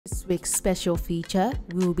This week's special feature,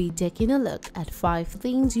 we'll be taking a look at 5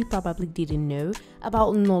 things you probably didn't know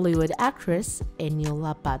about Nollywood actress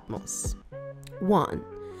Eniola Badmus. 1.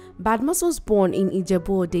 Badmus was born in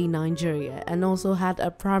Ijebu-Ode, Nigeria, and also had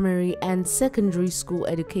a primary and secondary school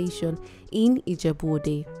education in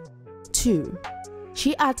Ijebu-Ode. 2.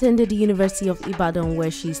 She attended the University of Ibadan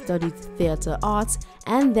where she studied theatre arts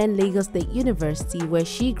and then Lagos State University where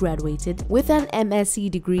she graduated with an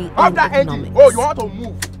MSc degree in economics. Oh, you want to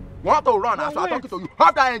move? You want to run? I'm talking to you.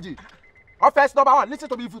 Have that engine. Offense number 1. Listen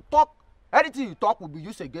to me. If you talk, anything you talk will be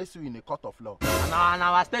used against you in a court of law. And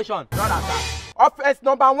our station. Not that. Offense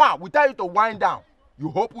number 1. We tell you to wind down. You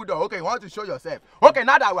hope we do. Okay, you want to show yourself. Okay,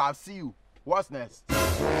 now that we have seen you, what's next?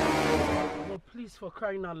 Oh, please, for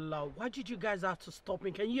crying out loud. Why did you guys have to stop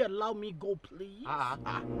me? Can you allow me go, please?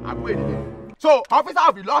 I'm waiting. So, officer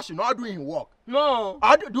of the law should not doing work. No.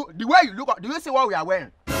 The way you look, do you see what we are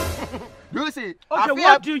wearing? Do you see? Okay,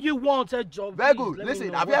 what do you want, a job? Very good.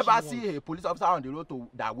 Listen, have you ever seen a police officer on the road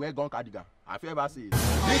that wear gun cardigan? Have you ever seen it?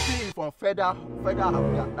 This thing is from federal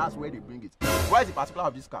Abuja. That's where they bring it. Where is the particular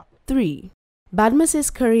of this car? 3.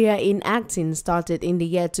 Badmus's career in acting started in the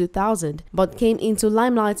year 2000 but came into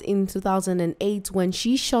limelight in 2008 when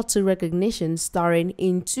she shot to recognition starring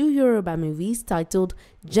in 2 Yoruba movies titled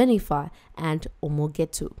Jennifer and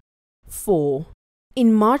Omogetu. 4.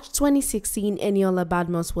 In March 2016, Eniola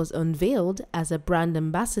Badmus was unveiled as a brand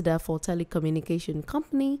ambassador for telecommunication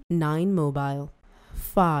company 9 Mobile.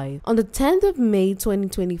 5. On the 10th of May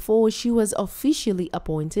 2024, she was officially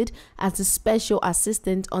appointed as the Special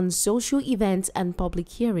Assistant on Social Events and Public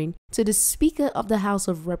Hearing to the Speaker of the House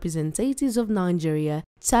of Representatives of Nigeria,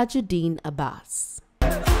 Tajuddin Abbas.